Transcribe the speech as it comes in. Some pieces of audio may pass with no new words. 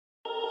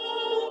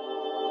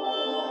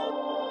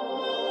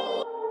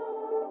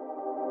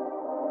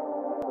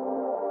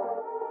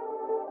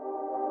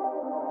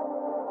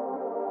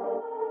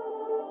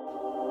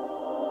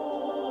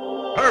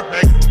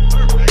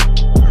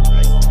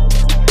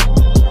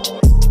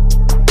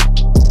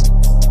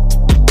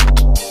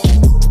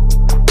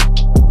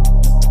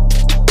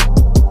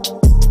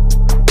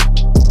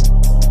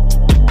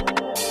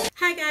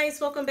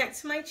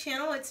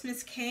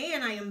Ms. K,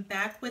 and I am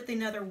back with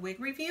another wig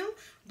review.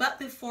 But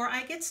before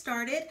I get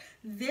started,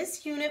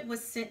 this unit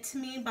was sent to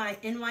me by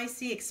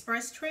NYC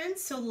Express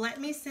Trends, so let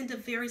me send a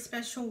very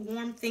special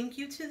warm thank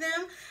you to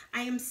them.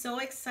 I am so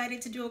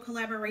excited to do a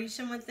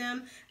collaboration with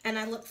them, and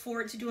I look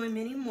forward to doing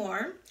many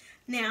more.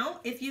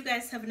 Now, if you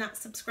guys have not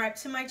subscribed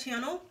to my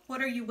channel,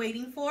 what are you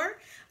waiting for?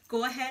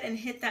 Go ahead and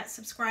hit that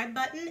subscribe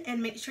button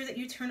and make sure that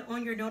you turn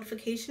on your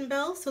notification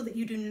bell so that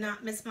you do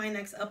not miss my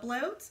next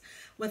uploads.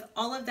 With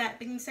all of that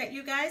being said,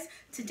 you guys,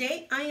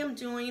 today I am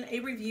doing a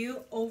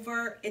review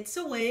over It's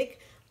a Wig.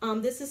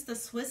 This is the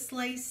Swiss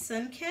Lace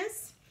Sun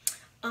Kiss.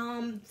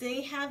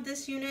 They have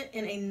this unit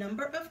in a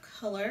number of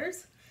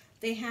colors.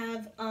 They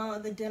have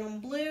the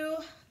denim blue,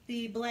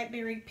 the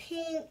blackberry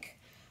pink.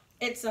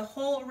 It's a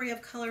whole array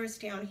of colors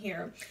down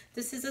here.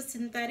 This is a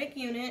synthetic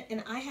unit,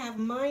 and I have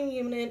my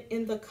unit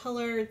in the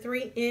color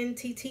 3N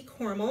TT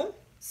Caramel.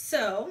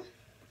 So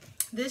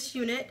this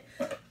unit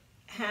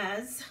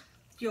has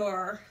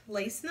your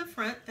lace in the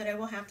front that I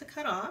will have to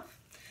cut off,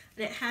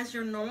 and it has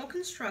your normal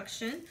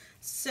construction.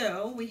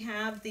 So we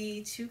have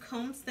the two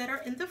combs that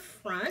are in the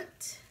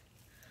front.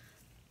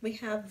 We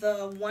have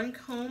the one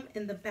comb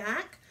in the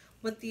back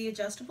with the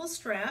adjustable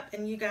strap,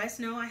 and you guys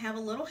know I have a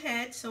little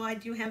head, so I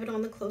do have it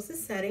on the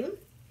closest setting.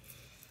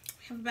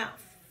 We have about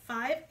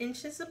 5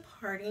 inches of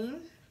parting,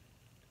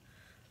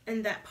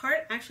 and that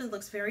part actually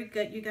looks very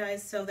good, you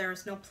guys, so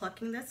there's no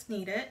plucking that's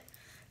needed.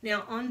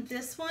 Now on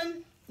this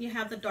one, you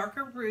have the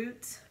darker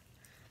roots,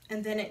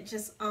 and then it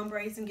just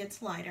ombres and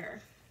gets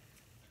lighter.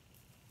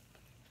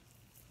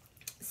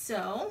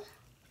 So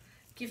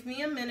give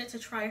me a minute to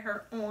try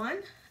her on,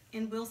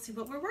 and we'll see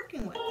what we're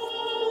working with.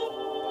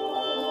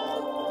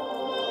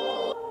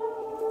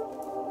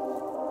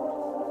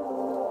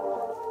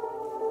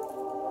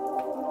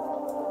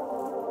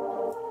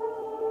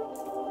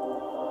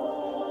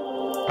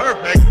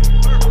 Perfect.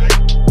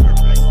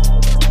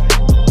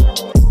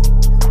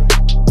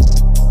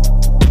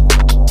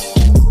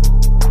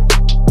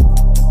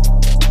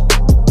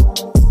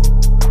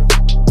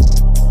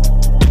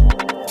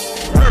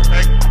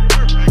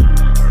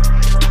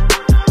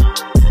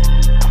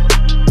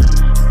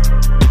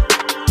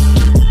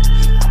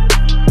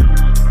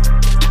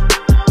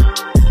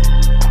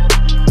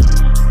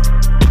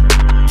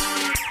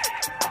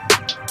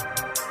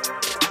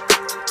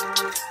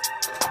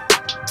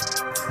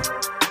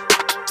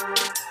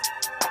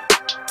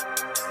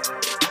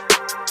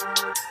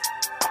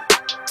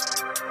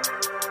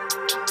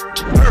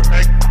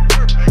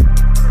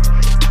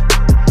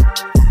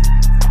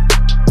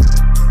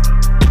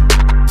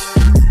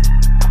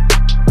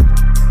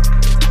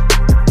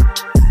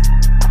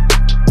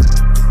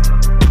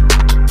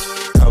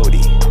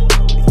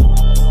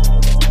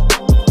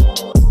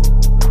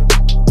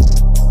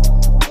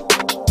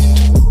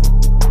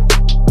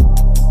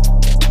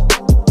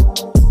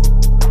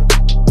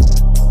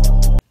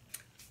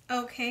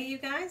 Okay, you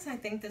guys, I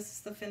think this is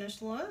the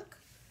finished look.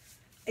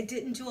 I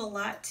didn't do a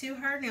lot to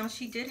her. Now,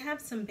 she did have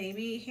some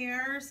baby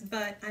hairs,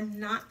 but I'm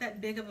not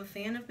that big of a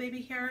fan of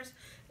baby hairs,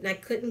 and I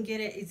couldn't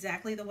get it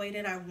exactly the way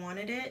that I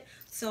wanted it.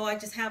 So I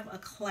just have a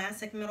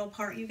classic middle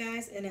part, you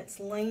guys, and it's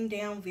laying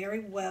down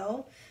very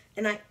well.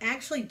 And I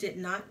actually did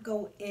not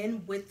go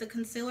in with the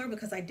concealer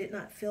because I did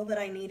not feel that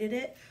I needed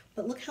it.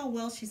 But look how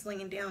well she's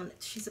laying down.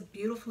 She's a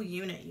beautiful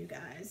unit, you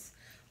guys.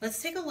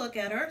 Let's take a look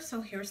at her. So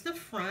here's the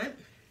front.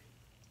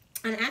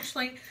 And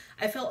actually,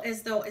 I felt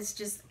as though it's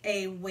just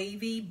a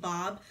wavy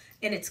bob,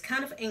 and it's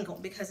kind of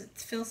angled because it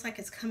feels like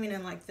it's coming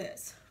in like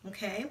this,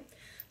 okay?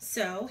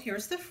 So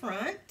here's the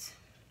front.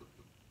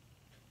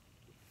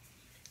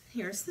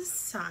 Here's the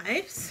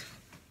sides.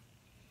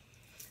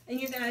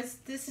 And you guys,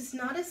 this is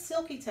not a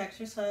silky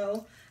texture,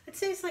 so I'd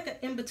say it's like an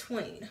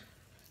in-between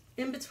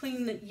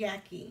the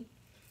yaki,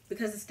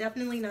 because it's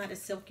definitely not a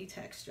silky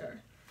texture.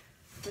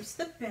 Here's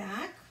the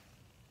back.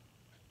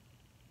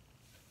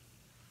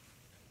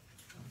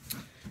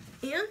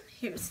 And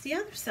here's the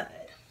other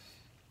side.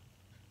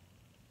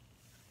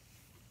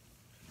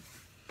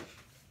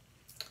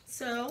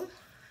 So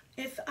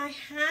if I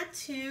had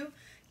to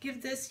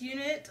give this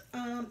unit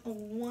a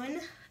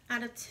 1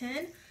 out of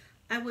 10,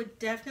 I would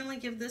definitely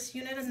give this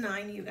unit a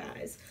 9, you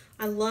guys.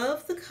 I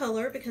love the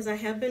color because I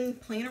have been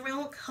playing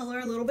around with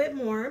color a little bit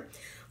more.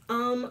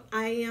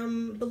 I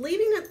am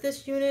believing that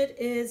this unit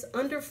is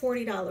under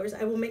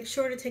 $40. I will make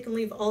sure to take and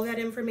leave all that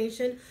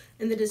information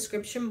in the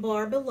description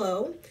bar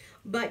below.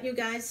 But you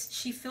guys,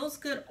 she feels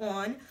good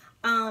on.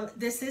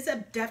 This is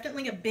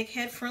definitely a big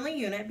head friendly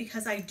unit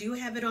because I do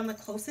have it on the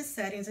closest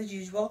settings as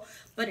usual,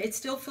 but it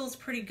still feels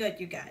pretty good,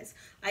 you guys.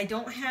 I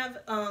don't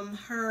have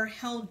her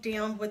held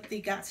down with the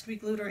Gots to Be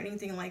Glued or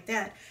anything like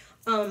that.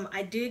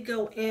 I did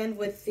go in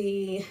with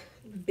the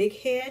big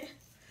head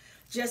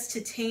just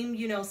to tame,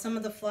 you know, some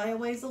of the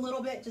flyaways a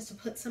little bit, just to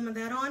put some of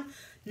that on.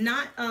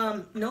 Not,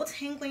 no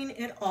tangling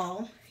at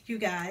all, you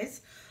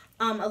guys.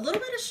 A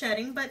little bit of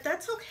shedding, but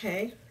that's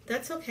okay.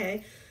 That's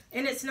okay.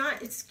 And it's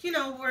not, it's, you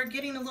know, we're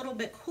getting a little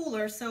bit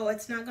cooler, so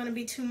it's not going to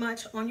be too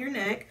much on your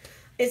neck.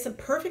 It's a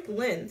perfect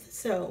length,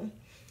 so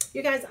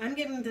You guys, I'm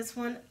giving this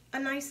one a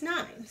nice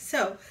 9.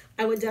 So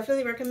I would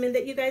definitely recommend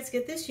that you guys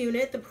get this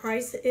unit. The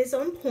price is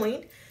on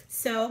point.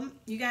 So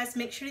you guys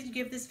make sure that you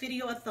give this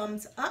video a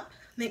thumbs up.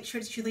 Make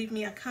sure that you leave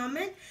me a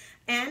comment.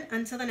 And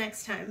until the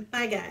next time,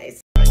 bye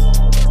guys.